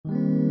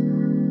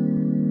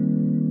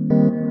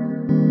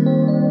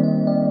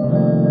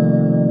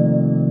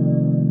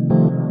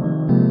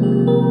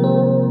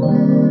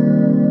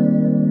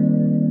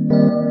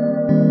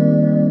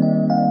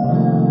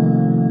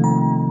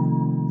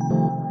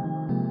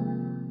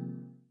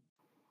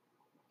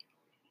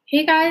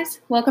Hey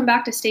guys, welcome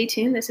back to Stay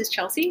Tuned. This is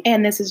Chelsea.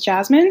 And this is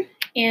Jasmine.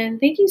 And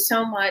thank you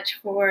so much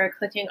for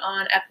clicking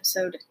on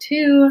episode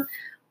 2.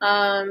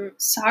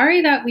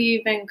 Sorry that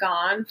we've been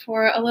gone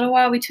for a little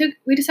while. We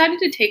decided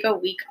to take a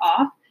week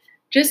off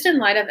just in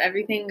light of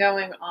everything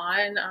going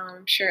on.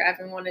 I'm sure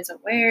everyone is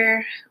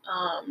aware.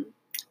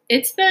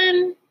 It's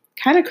been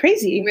kind of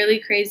crazy.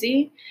 Really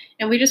crazy.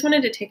 And we just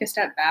wanted to take a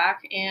step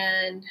back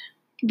and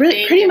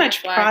pretty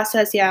much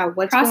process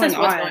what's going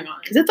on.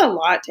 Because it's a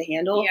lot to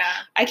handle. Yeah.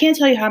 I can't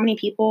tell you how many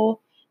people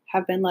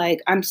have been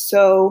like, I'm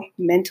so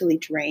mentally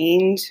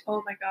drained.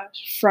 Oh my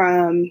gosh.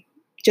 From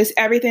just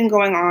everything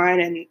going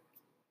on. And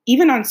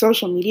even on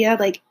social media,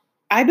 like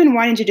I've been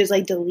wanting to just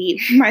like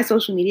delete my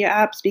social media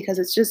apps because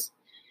it's just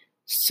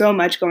so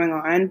much going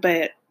on.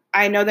 But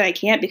I know that I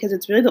can't because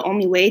it's really the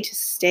only way to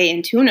stay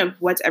in tune of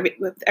with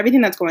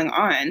everything that's going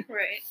on.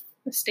 Right.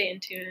 Stay in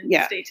tune.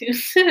 Yeah. Stay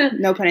tuned.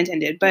 No pun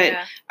intended. But,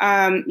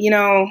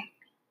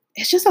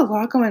 it's just a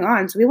lot going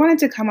on. So we wanted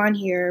to come on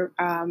here,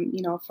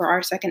 for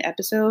our second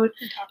episode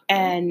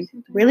and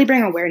really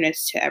bring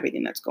awareness to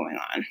everything that's going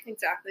on.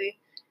 Exactly.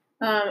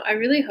 I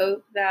really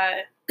hope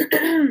that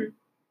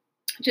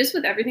just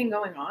with everything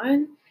going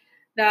on,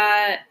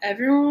 that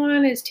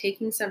everyone is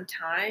taking some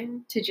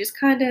time to just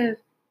kind of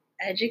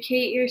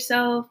educate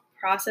yourself,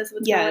 process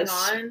what's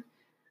going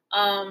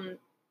on.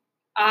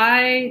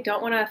 I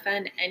don't want to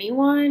offend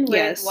anyone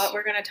with what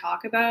we're going to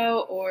talk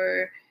about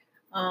or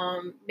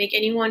make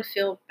anyone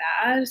feel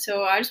bad.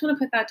 So I just want to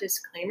put that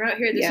disclaimer out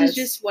here. This is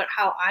just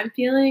how I'm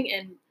feeling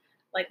and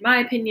like my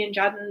opinion,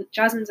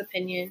 Jasmine's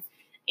opinion.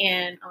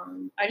 And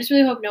I just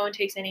really hope no one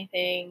takes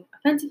anything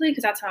offensively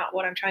because that's not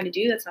what I'm trying to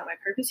do. That's not my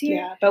purpose here.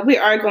 Yeah, but we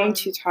are going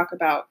to talk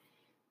about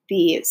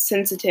the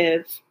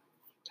sensitive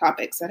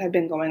topics that have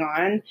been going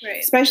on,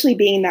 especially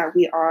being that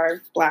we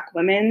are Black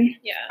women.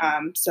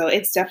 Yeah. So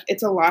it's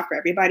a lot for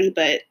everybody,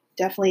 but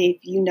definitely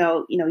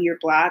if you're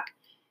Black,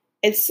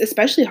 it's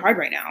especially hard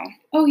right now.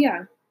 Oh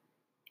yeah.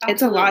 Absolutely.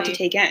 It's a lot to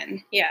take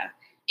in. Yeah.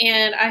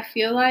 And I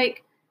feel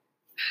like,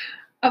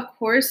 of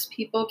course,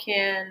 people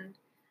can,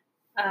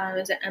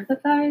 is it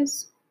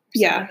empathize?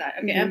 Yeah.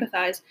 Okay,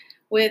 empathize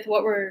with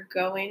what we're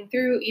going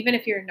through, even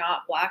if you're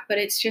not Black, but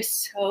it's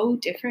just so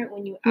different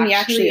when you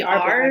actually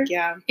are. Black,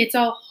 yeah. It's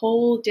a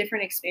whole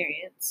different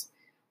experience.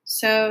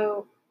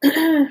 So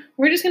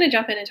we're just going to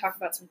jump in and talk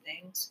about some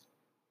things.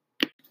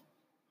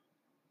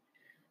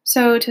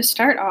 So to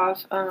start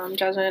off,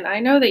 Jasmine, I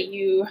know that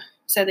you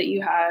said that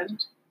you had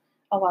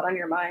a lot on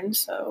your mind,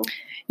 so.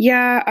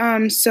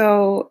 Yeah,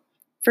 so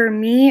for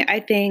me,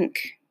 I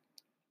think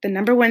the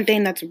number one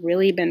thing that's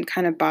really been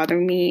kind of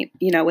bothering me,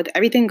 with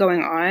everything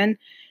going on,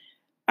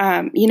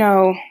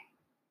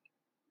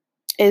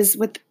 is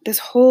with this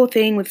whole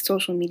thing with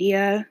social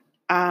media.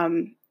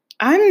 I'm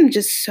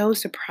just so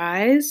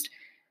surprised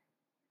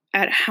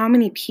at how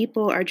many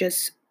people are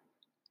just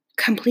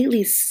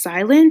completely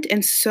silent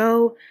and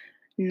so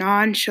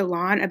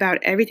nonchalant about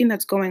everything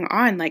that's going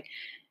on. Like,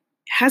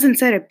 hasn't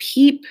said a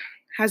peep,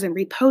 hasn't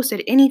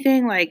reposted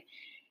anything. Like,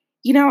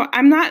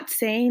 I'm not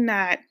saying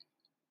that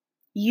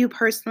you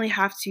personally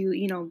have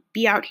to,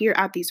 be out here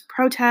at these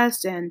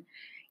protests and,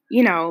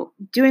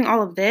 doing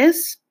all of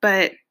this,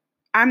 but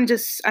I'm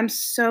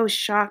so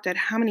shocked at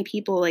how many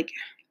people like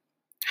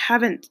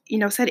haven't,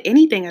 said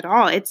anything at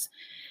all. It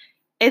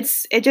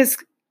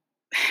just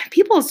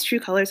people's true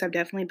colors have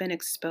definitely been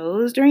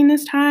exposed during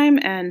this time.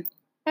 And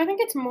I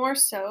think it's more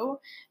so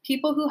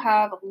people who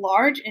have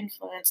large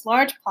influence,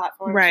 large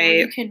platforms where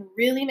you can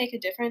really make a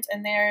difference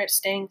and they're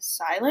staying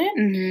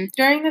silent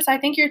during this. I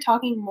think you're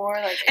talking more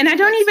like, and I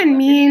don't even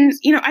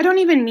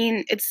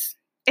mean,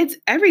 it's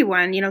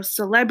everyone,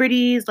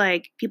 celebrities,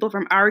 like people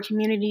from our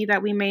community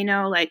that we may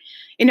know, like,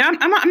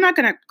 I'm not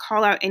going to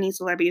call out any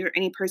celebrity or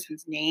any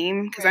person's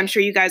name because I'm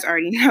sure you guys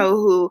already know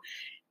who,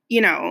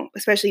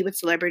 especially with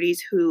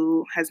celebrities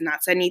who has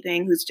not said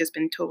anything, who's just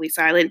been totally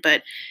silent.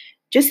 But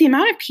just the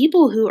amount of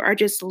people who are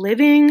just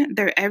living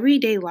their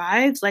everyday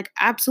lives, like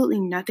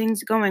absolutely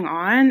nothing's going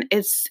on.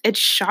 It's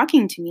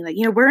shocking to me. Like,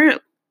 we're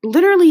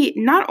literally,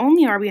 not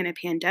only are we in a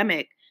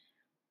pandemic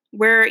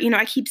where,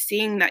 I keep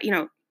seeing that,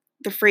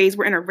 the phrase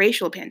we're in a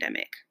racial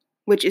pandemic,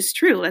 which is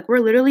true. Like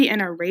we're literally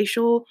in a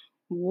racial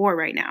war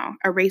right now,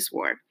 a race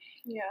war.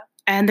 Yeah.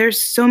 And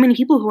there's so many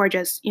people who are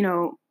just,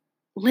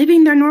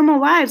 living their normal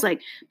lives,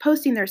 like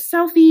posting their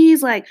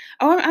selfies, like,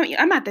 oh,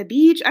 I'm at the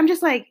beach. I'm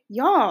just like,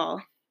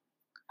 y'all.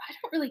 I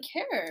don't really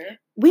care.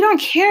 We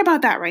don't care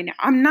about that right now.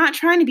 I'm not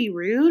trying to be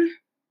rude,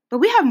 but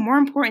we have more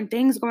important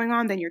things going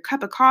on than your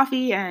cup of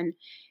coffee and,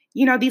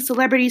 these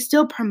celebrities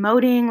still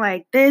promoting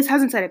like this,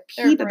 hasn't said a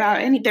peep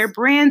about their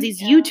brands, these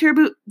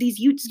YouTubers,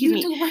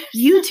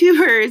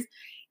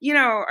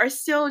 are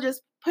still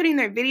just putting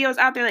their videos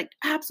out there like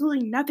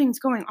absolutely nothing's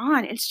going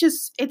on.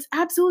 It's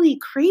absolutely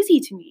crazy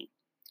to me.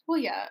 Well,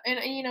 yeah. And,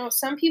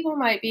 some people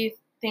might be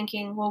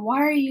thinking, well, why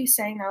are you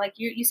saying that? Like,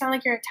 you sound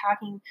like you're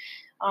attacking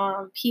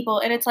people.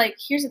 And it's like,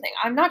 here's the thing.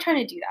 I'm not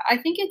trying to do that.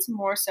 I think it's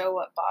more so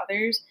what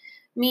bothers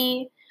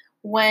me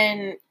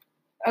when,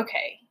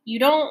 okay, you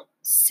don't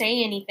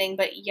say anything,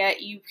 but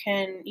yet you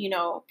can,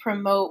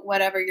 promote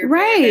whatever your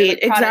Right, brand or like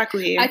product.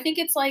 exactly. I think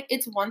it's like,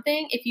 it's one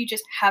thing if you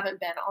just haven't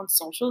been on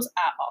socials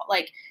at all.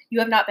 Like, you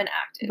have not been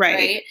active,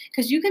 right?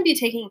 Because you can be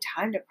taking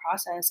time to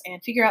process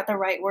and figure out the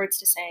right words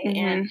to say,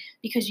 and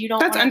because you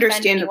don't want to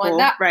offend anyone.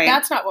 Right.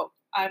 That's not what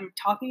I'm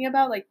talking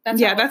about. Like,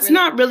 that's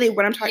not really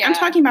what I'm talking. I'm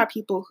talking about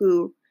people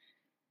who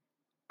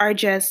are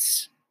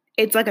just,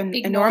 it's like a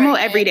normal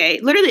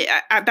everyday. Literally,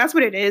 that's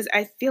what it is.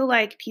 I feel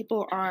like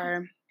people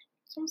are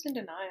almost in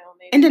denial.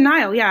 Maybe. In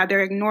denial, yeah.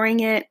 They're ignoring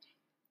it.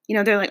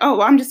 They're like, oh,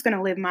 well, I'm just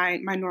gonna live my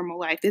normal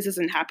life. This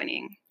isn't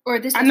happening. Or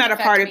this. I'm not a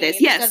part of this.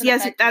 Yes,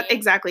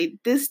 exactly.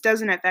 This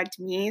doesn't affect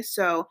me,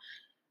 so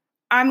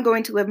I'm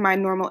going to live my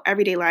normal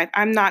everyday life.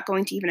 I'm not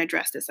going to even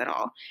address this at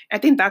all. I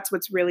think that's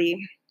what's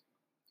really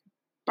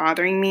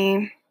bothering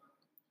me.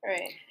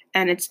 Right.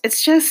 And it's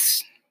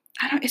just,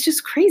 it's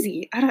just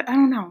crazy. I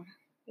don't know.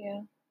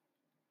 Yeah.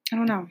 I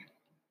don't know.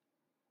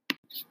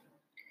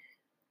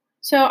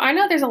 So I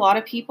know there's a lot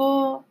of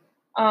people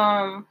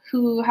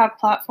who have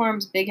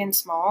platforms big and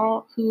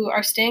small who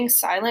are staying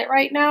silent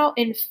right now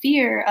in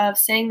fear of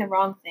saying the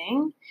wrong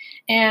thing.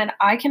 And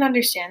I can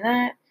understand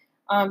that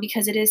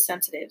because it is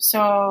sensitive.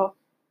 So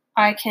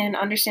I can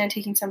understand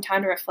taking some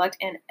time to reflect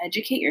and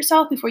educate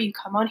yourself before you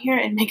come on here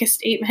and make a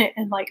statement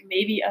and like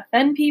maybe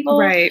offend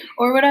people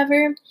or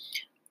whatever.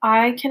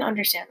 I can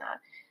understand that.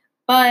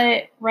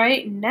 But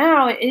right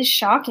now, it is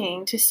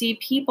shocking to see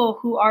people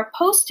who are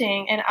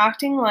posting and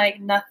acting like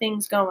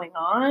nothing's going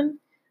on,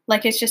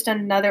 like it's just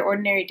another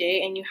ordinary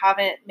day and you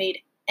haven't made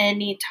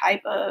any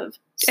type of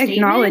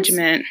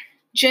acknowledgement.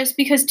 Just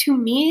because to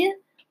me,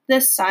 the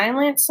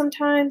silence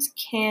sometimes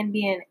can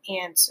be an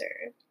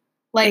answer.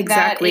 Like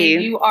exactly.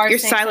 that, you are your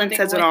silence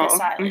says it all.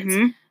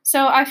 Mm-hmm.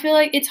 So I feel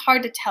like it's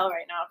hard to tell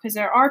right now because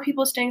there are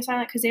people staying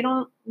silent because they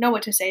don't know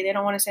what to say. They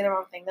don't want to say the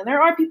wrong thing. Then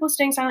there are people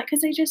staying silent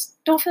because they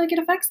just don't feel like it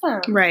affects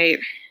them. Right.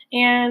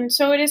 And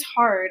so it is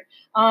hard.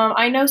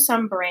 I know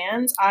some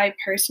brands I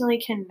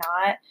personally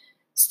cannot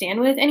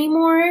stand with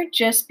anymore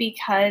just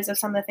because of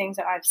some of the things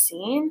that I've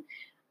seen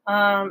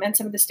and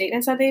some of the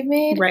statements that they've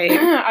made. Right.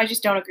 I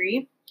just don't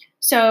agree.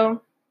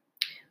 So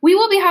we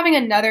will be having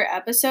another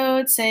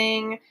episode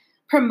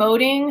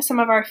promoting some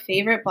of our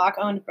favorite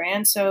Black-owned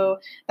brands. So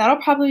that'll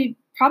probably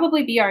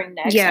be our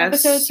next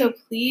episode. So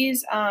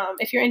please,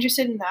 if you're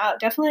interested in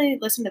that, definitely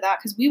listen to that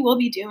because we will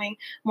be doing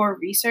more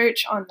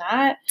research on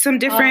that. Some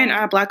different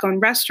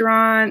Black-owned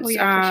restaurants, for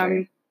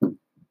sure.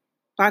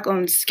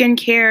 Black-owned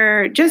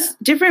skincare, just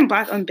different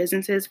Black-owned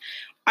businesses.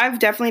 I've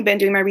definitely been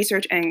doing my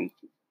research and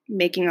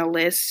making a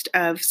list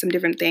of some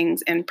different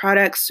things and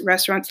products,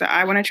 restaurants that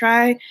I want to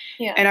try.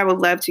 Yeah. And I would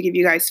love to give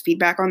you guys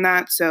feedback on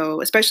that.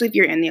 So especially if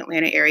you're in the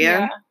Atlanta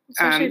area,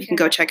 you can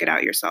go check it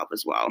out yourself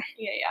as well.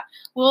 Yeah.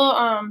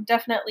 We'll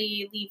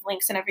definitely leave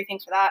links and everything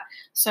for that.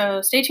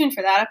 So stay tuned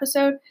for that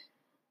episode.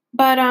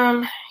 But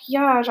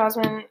yeah,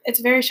 Jasmine,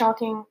 it's very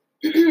shocking.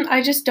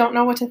 I just don't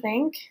know what to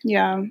think.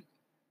 Yeah.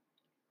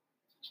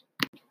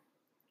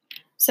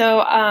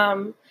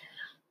 So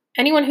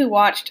anyone who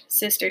watched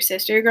Sister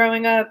Sister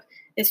growing up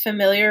is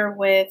familiar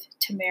with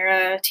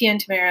Tia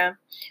and Tamera.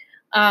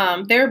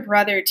 Their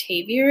brother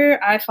Tavier,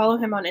 I follow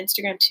him on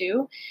Instagram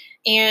too,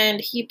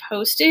 and he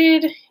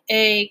posted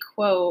a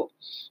quote,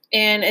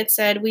 and it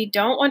said, "We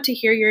don't want to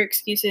hear your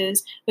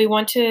excuses. We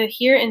want to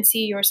hear and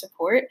see your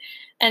support."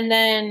 And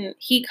then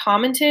he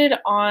commented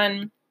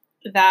on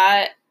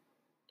that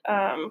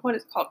what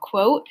is it called,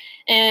 quote,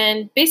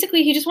 and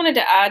basically he just wanted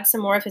to add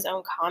some more of his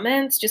own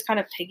comments, just kind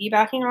of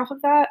piggybacking off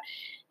of that.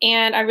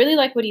 And I really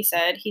like what he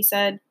said. He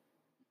said,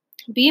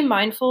 "Be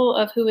mindful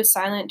of who is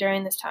silent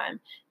during this time.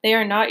 They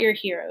are not your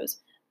heroes.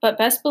 But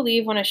best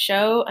believe when a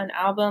show, an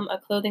album, a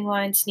clothing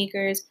line,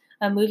 sneakers,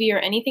 a movie, or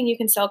anything you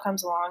can sell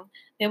comes along,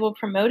 they will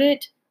promote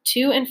it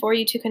to and for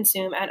you to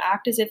consume and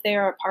act as if they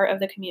are a part of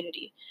the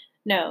community.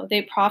 No,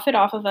 they profit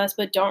off of us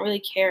but don't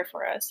really care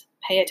for us.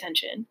 Pay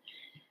attention."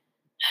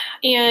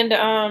 And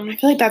I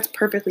feel like that's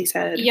perfectly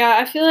said. Yeah,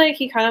 I feel like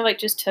he kind of like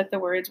just took the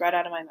words right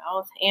out of my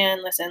mouth.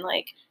 And listen,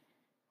 like,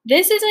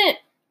 this isn't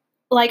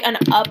like an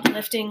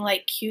uplifting,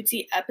 like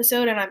cutesy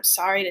episode, and I'm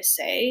sorry to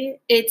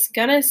say, it's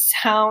gonna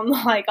sound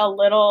like a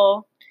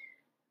little,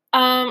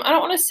 I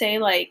don't want to say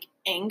like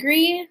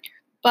angry,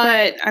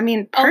 but I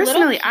mean,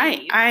 personally,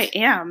 I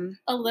am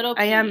a little.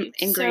 I am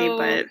angry, so,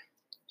 but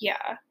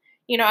yeah,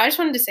 I just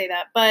wanted to say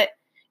that, but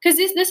because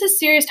this is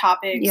serious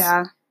topics.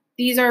 Yeah,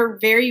 these are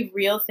very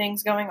real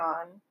things going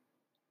on,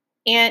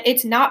 and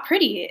it's not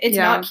pretty. It's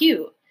not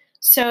cute.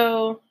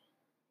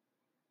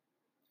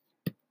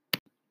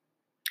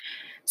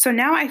 So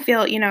now I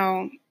feel,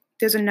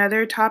 there's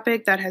another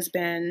topic that has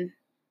been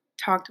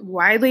talked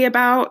widely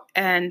about,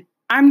 and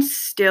I'm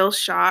still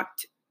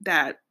shocked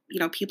that,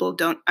 people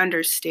don't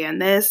understand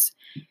this.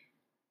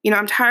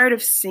 I'm tired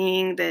of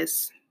seeing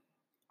this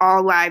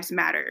all lives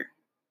matter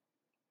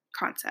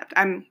concept.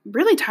 I'm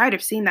really tired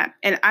of seeing that,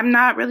 and I'm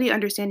not really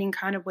understanding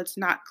kind of what's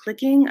not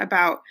clicking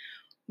about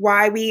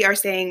why we are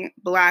saying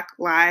Black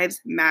lives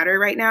matter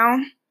right now.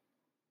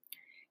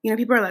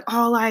 People are like,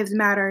 all lives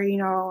matter,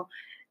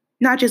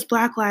 not just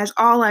Black lives,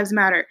 all lives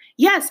matter.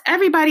 Yes,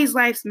 everybody's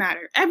lives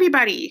matter.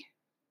 Everybody.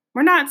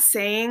 We're not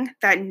saying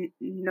that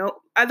no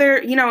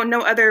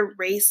other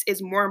race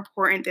is more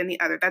important than the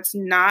other. That's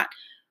not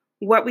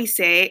what we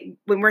say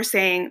when we're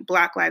saying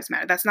Black lives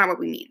matter. That's not what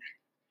we mean.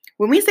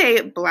 When we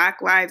say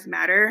Black lives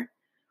matter,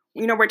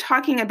 we're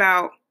talking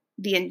about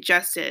the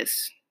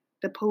injustice,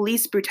 the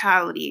police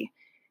brutality,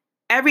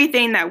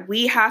 everything that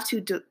we have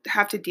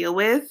to deal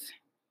with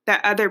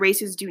that other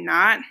races do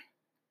not,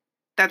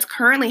 that's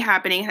currently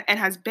happening and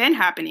has been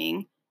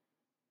happening.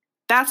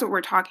 That's what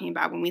we're talking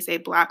about when we say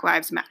Black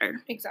lives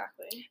matter.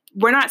 Exactly.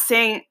 We're not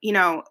saying,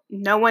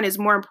 no one is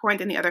more important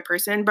than the other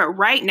person, but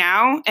right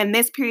now, in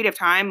this period of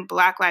time,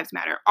 Black lives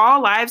matter.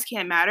 All lives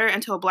can't matter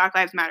until Black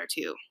lives matter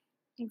too.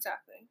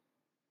 Exactly.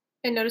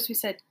 And notice we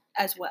said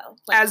as well.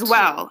 As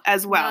well,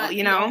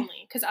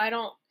 because I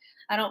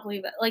don't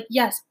believe that. Like,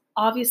 yes,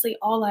 obviously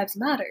all lives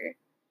matter.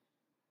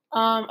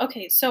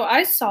 Okay, so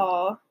I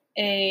saw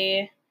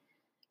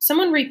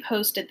someone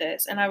reposted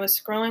this, and I was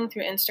scrolling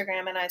through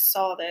Instagram, and I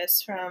saw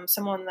this from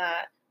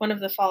one of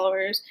the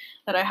followers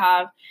that I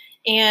have,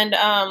 and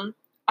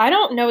I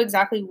don't know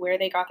exactly where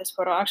they got this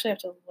photo. I'll actually have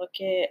to look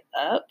it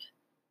up,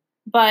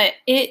 but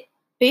it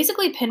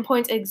basically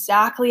pinpoints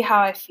exactly how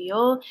I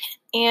feel,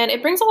 and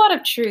it brings a lot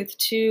of truth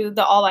to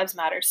the All Lives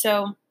Matter.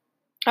 So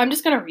I'm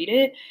just going to read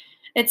it.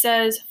 It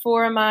says,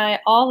 "For my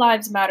All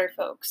Lives Matter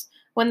folks,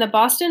 when the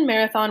Boston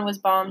Marathon was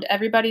bombed,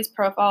 everybody's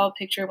profile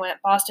picture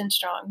went Boston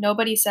strong.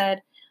 Nobody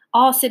said,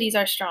 all cities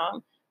are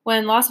strong.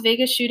 When Las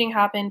Vegas shooting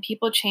happened,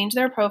 people changed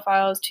their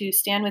profiles to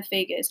stand with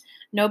Vegas.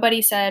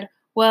 Nobody said,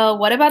 well,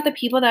 what about the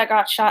people that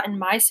got shot in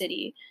my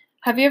city?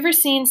 Have you ever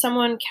seen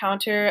someone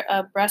counter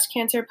a breast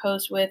cancer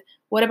post with,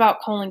 what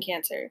about colon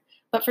cancer?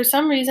 But for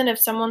some reason, if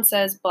someone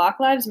says Black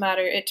Lives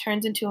Matter, it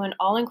turns into an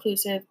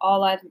all-inclusive,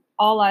 all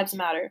lives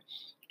matter.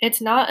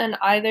 It's not an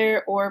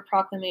either-or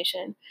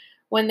proclamation.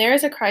 When there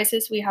is a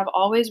crisis, we have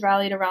always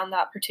rallied around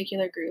that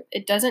particular group.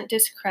 It doesn't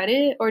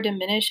discredit or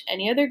diminish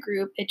any other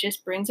group. It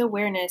just brings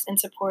awareness and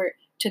support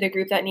to the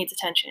group that needs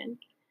attention."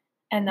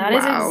 And that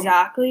is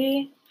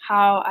exactly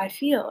how I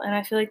feel. And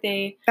I feel like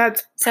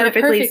that's said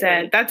perfectly it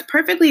said. That's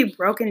perfectly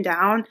broken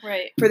down.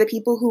 Right. For the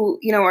people who,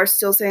 are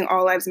still saying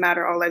all lives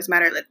matter,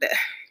 like that.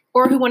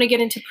 Or who want to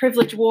get into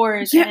privilege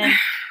wars and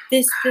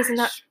this and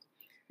that.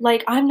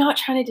 Like, I'm not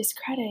trying to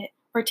discredit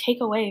or take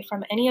away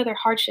from any other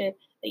hardship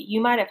that you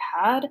might have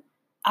had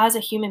as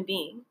a human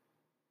being.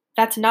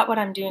 That's not what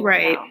I'm doing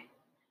right now.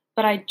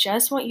 But I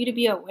just want you to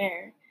be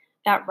aware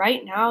that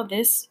right now,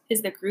 this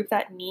is the group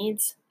that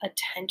needs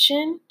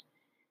attention.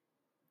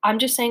 I'm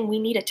just saying we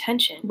need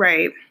attention.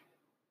 Right.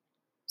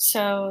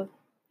 So,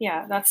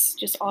 yeah, that's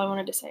just all I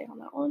wanted to say on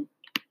that one.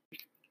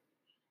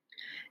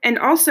 And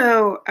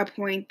also a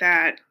point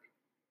that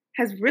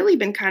has really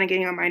been kind of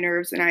getting on my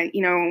nerves. And I,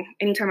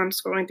 anytime I'm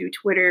scrolling through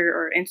Twitter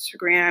or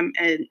Instagram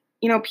and,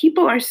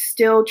 people are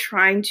still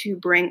trying to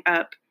bring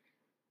up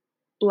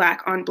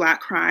Black on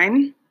Black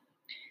crime.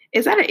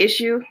 Is that an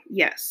issue?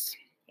 Yes.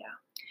 Yeah.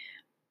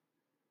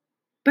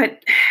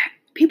 But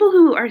people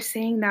who are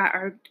saying that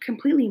are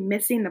completely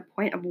missing the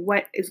point of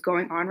what is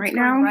going on right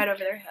now. Going right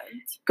over their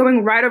heads.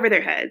 Going right over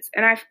their heads.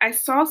 And I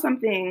saw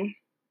something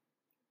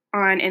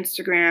on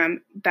Instagram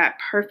that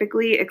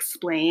perfectly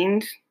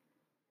explained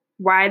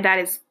why that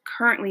is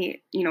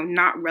currently,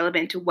 not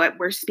relevant to what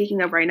we're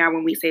speaking of right now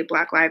when we say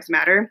Black Lives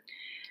Matter.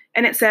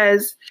 And it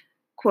says,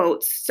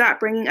 quote, "Stop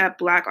bringing up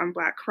Black on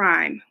Black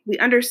crime. We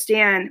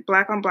understand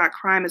Black on Black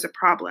crime is a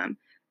problem,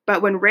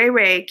 but when Ray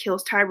Ray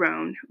kills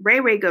Tyrone,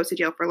 Ray Ray goes to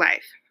jail for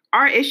life.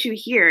 Our issue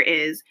here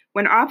is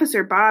when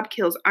Officer Bob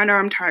kills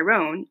unarmed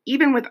Tyrone,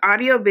 even with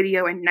audio,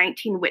 video, and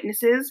 19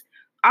 witnesses,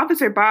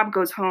 Officer Bob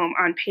goes home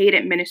on paid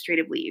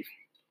administrative leave."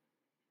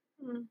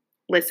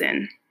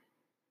 Listen.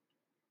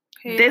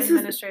 This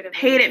is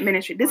paid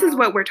administrative. This is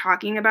what we're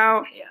talking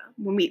about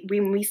when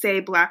we say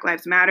Black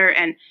Lives Matter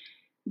and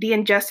the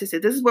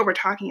injustices. This is what we're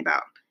talking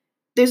about.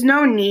 There's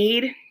no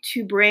need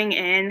to bring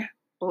in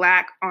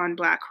Black on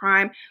Black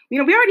crime. We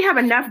already have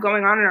enough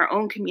going on in our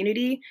own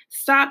community.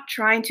 Stop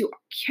trying to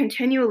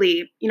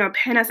continually,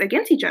 pin us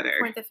against each other.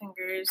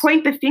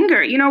 Point the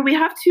finger. We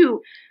have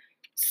to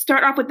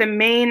start off with the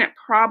main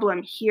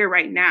problem here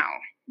right now.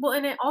 Well,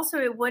 and it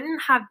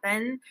wouldn't have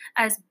been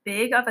as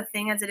big of a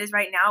thing as it is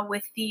right now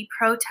with the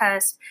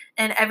protests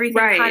and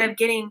everything kind of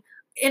getting,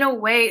 in a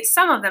way,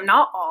 some of them,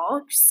 not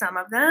all, some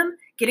of them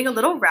getting a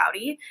little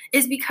rowdy,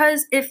 is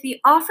because if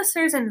the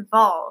officers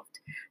involved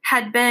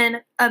had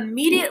been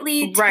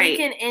immediately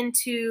taken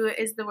into,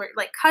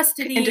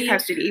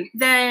 custody,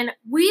 then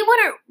we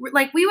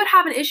would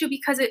have an issue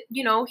because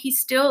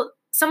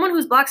someone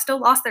who's Black still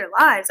lost their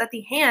lives at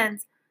the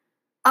hands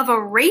of a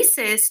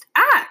racist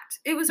act.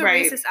 It was a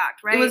racist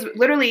act, right? It was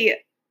literally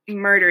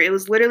murder. It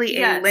was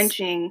literally a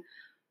lynching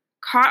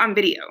caught on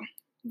video.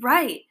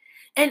 Right.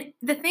 And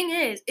the thing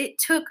is, it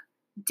took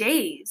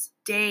days.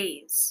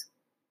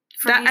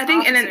 I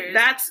think, and then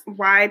that's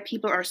why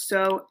people are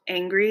so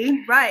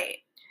angry. Right.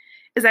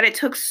 Is that it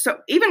took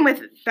even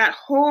with that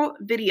whole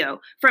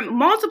video from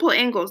multiple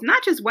angles,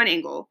 not just one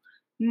angle,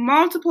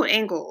 multiple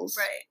angles.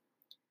 Right.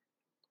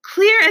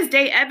 clear as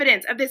day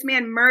evidence of this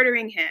man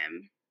murdering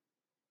him.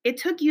 It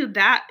took you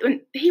that,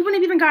 he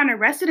wouldn't have even gotten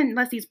arrested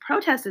unless these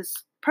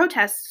protests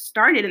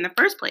started in the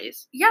first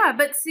place. Yeah,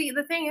 but see,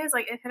 the thing is,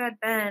 like, if it had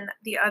been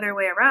the other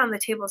way around, the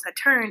tables had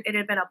turned, it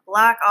had been a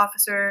black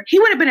officer. He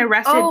would have been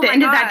arrested at the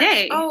end of that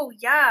day. Oh,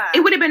 yeah.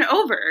 It would have been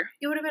over.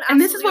 It would have been And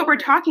this is what over. we're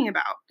talking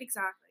about.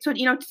 Exactly. So,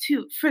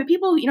 for the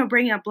people,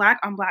 bringing up black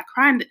on black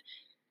crime,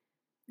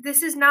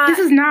 this is not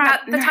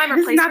the time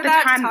or place for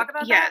that to talk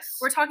about yes.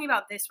 that. We're talking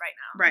about this right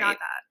now, right. not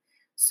that.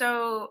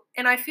 So,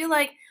 and I feel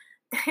like,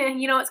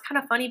 it's kind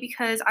of funny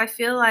because I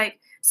feel like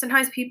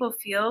sometimes people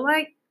feel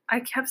like, I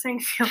kept saying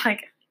feel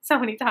like so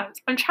many times.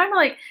 I'm trying to,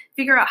 like,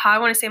 figure out how I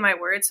want to say my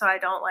words so I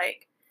don't,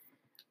 like,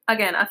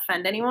 again,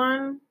 offend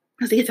anyone.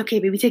 I was like, it's okay,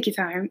 baby, take your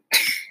time.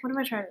 What am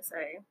I trying to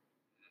say?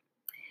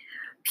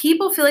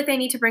 People feel like they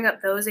need to bring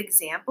up those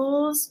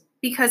examples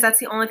because that's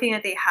the only thing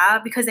that they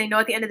have, because they know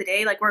at the end of the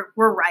day, like,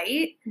 we're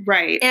right.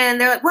 Right. And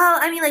they're like, well,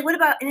 I mean, like, what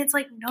about, and it's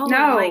like, no.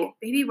 Like,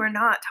 baby, we're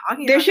not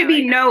talking there about should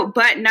be right no now.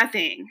 But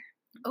nothing.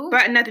 Ooh.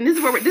 But nothing. This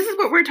is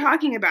what we're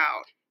talking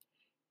about.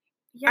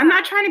 Yeah. I'm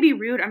not trying to be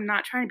rude. I'm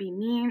not trying to be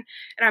mean.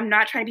 And I'm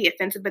not trying to be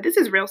offensive. But this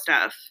is real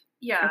stuff.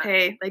 Yeah.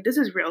 Okay? Like, this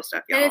is real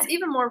stuff, y'all. And it's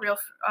even more real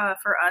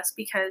for us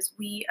because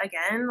we,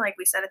 again, like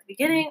we said at the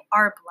beginning,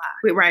 are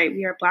black. Right.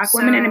 We are black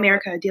women in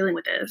America dealing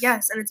with this.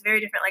 Yes. And it's very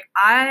different.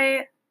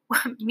 Like,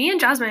 me and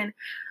Jasmine,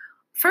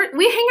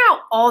 we hang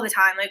out all the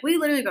time. Like, we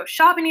literally go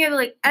shopping together,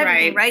 like,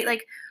 everything, right?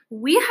 Like,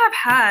 we have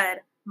had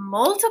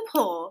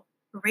multiple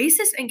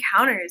racist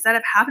encounters that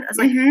have happened. It's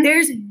like,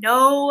 there's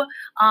no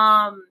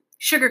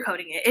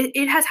sugarcoating it.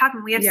 It has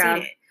happened. We have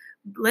seen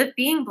it.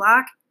 Being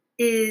black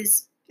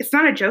is... It's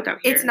not a joke out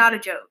here. It's not a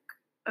joke.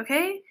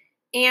 Okay?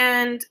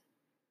 And...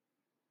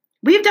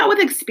 we've dealt with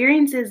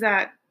experiences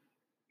that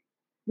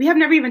we have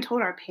never even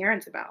told our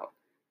parents about.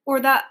 Or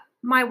that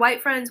my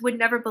white friends would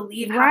never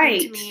believe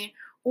happened to me.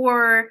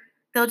 Or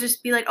they'll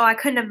just be like, oh, I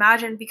couldn't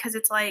imagine, because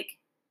it's like,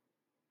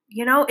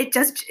 it's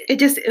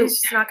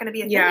just not going to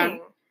be a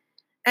thing.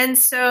 And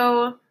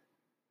so,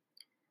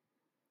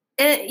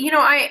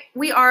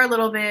 we are a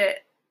little bit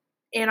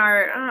in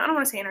our, I don't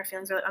want to say in our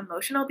feelings, really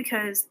emotional,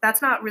 because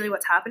that's not really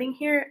what's happening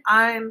here.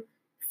 I'm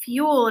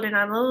fueled and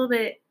I'm a little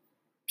bit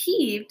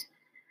peeved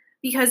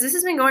because this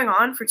has been going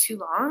on for too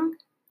long.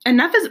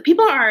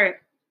 People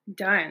are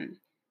done.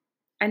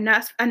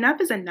 Enough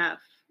is enough.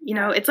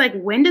 It's like,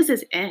 when does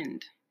this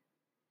end?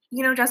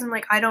 Justin,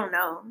 like, I don't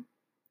know.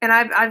 And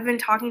I've been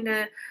talking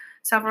to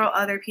several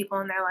other people,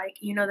 and they're like,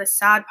 the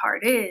sad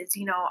part is,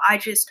 I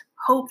just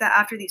hope that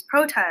after these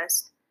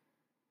protests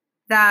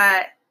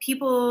that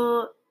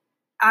people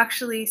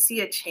actually see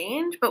a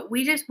change, but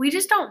we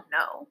just don't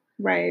know.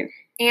 Right.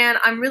 And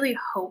I'm really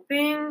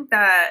hoping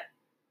that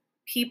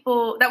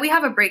we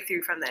have a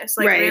breakthrough from this,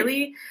 like,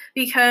 really,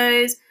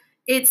 because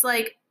it's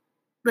like,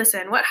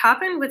 listen, what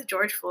happened with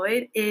George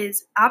Floyd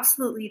is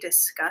absolutely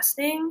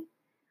disgusting.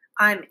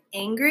 I'm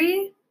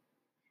angry.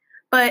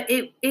 But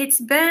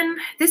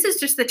this is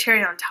just the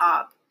cherry on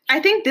top. I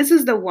think this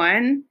is the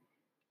one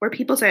where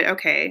people said,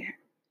 okay,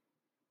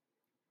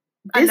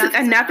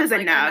 enough is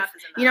enough.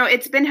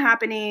 It's been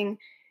happening,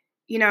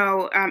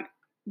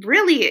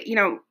 really,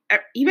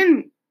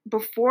 even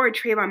before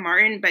Trayvon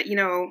Martin, but,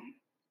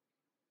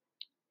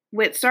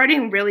 with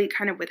starting really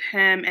kind of with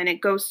him, and it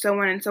goes so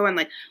on and so on,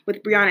 like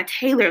with Breonna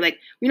Taylor, like,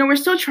 we're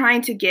still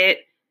trying to get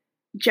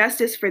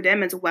justice for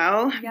them as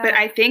well. Yeah. But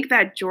I think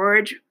that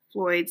George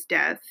Floyd's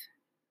death,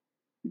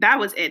 that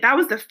was it. That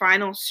was the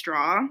final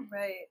straw.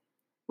 Right.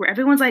 Where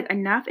everyone's like,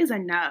 enough is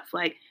enough.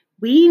 Like,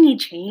 we need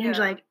change.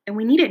 Yeah. Like, and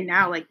we need it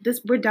now. Like,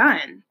 we're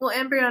done. Well,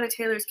 and Breonna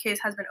Taylor's case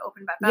has been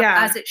opened back up,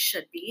 as it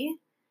should be.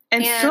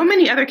 And so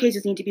many other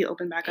cases need to be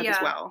opened back up as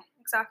well.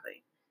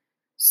 Exactly.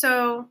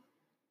 So,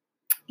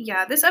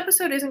 yeah, this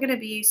episode isn't going to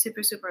be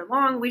super, super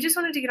long. We just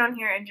wanted to get on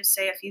here and just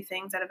say a few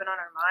things that have been on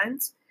our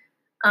minds.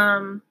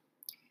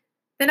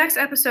 The next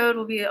episode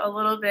will be a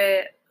little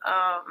bit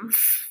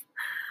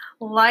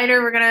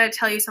lighter. We're going to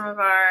tell you some of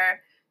our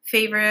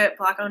favorite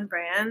Black-owned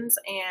brands,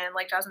 and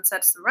like Jasmine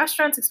said, some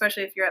restaurants,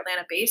 especially if you're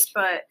Atlanta-based.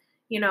 But,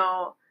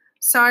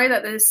 sorry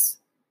that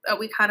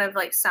we kind of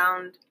like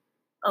sound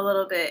a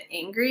little bit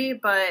angry,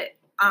 but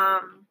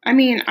I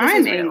mean,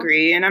 I'm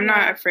angry, and I'm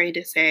not afraid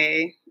to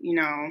say,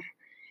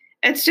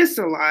 it's just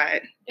a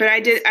lot. But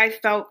I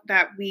felt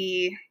that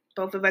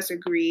both of us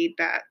agreed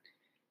that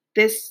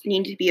this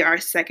needed to be our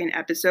second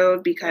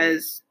episode,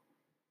 because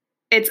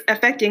it's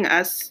affecting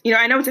us.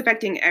 I know it's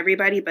affecting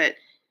everybody, but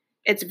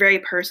it's very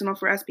personal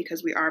for us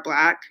because we are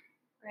Black.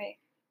 Right.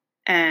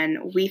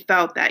 And we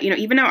felt that,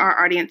 even though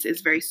our audience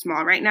is very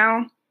small right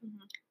now,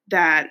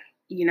 that,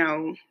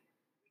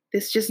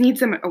 this just needs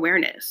some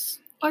awareness.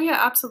 Oh, yeah,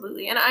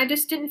 absolutely. And I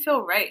just didn't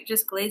feel right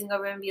just glazing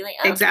over and being like,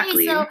 okay,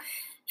 exactly. So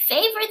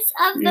favorites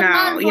of the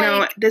month.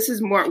 No, this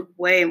is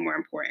way more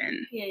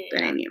important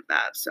than any of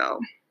that. So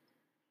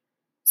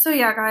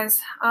yeah,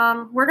 guys,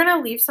 we're going to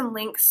leave some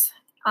links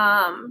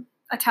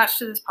attached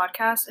to this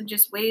podcast, and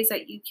just ways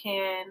that you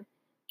can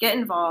get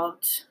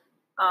involved.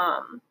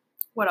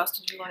 What else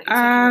did you want? You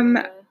said you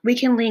wanted to- We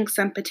can link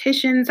some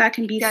petitions that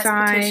can be Yes,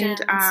 signed,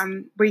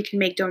 petitions. where you can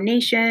make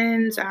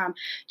donations,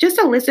 just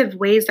a list of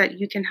ways that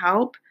you can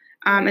help.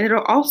 And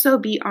it'll also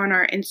be on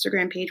our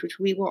Instagram page, which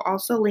we will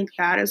also link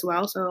that as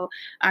well. So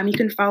you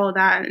can follow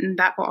that, and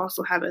that will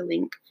also have a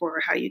link for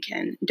how you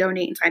can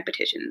donate and sign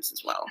petitions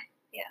as well.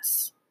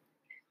 Yes.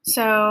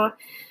 So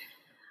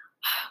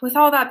with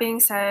all that being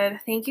said,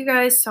 thank you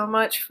guys so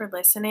much for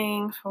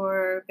listening,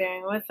 for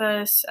bearing with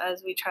us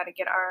as we try to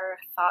get our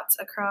thoughts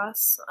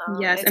across.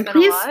 Yes, and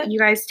please, you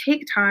guys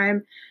take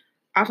time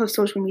off of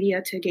social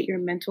media to get your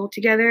mental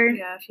together.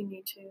 Yeah, if you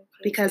need to.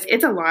 Because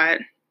it's a lot.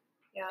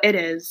 Yeah. It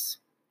is.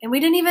 And we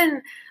didn't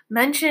even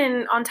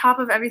mention, on top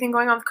of everything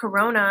going on with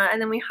Corona,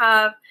 and then we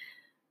have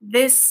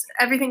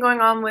everything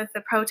going on with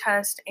the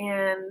protest,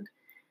 and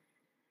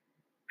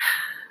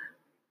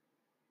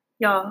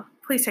y'all,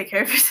 please take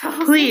care of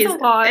yourselves. Please. It's a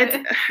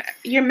lot.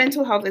 Your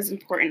mental health is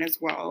important as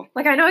well.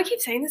 Like, I know I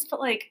keep saying this, but,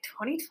 like,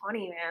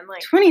 2020, man.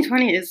 Like,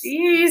 2020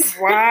 is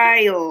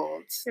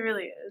wild. It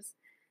really is.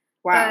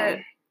 Wow. But,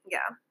 yeah.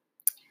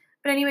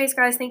 But anyways,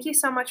 guys, thank you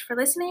so much for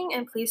listening,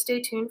 and please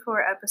stay tuned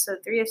for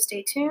episode 3 of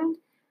Stay Tuned.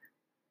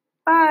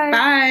 Bye.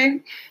 Bye.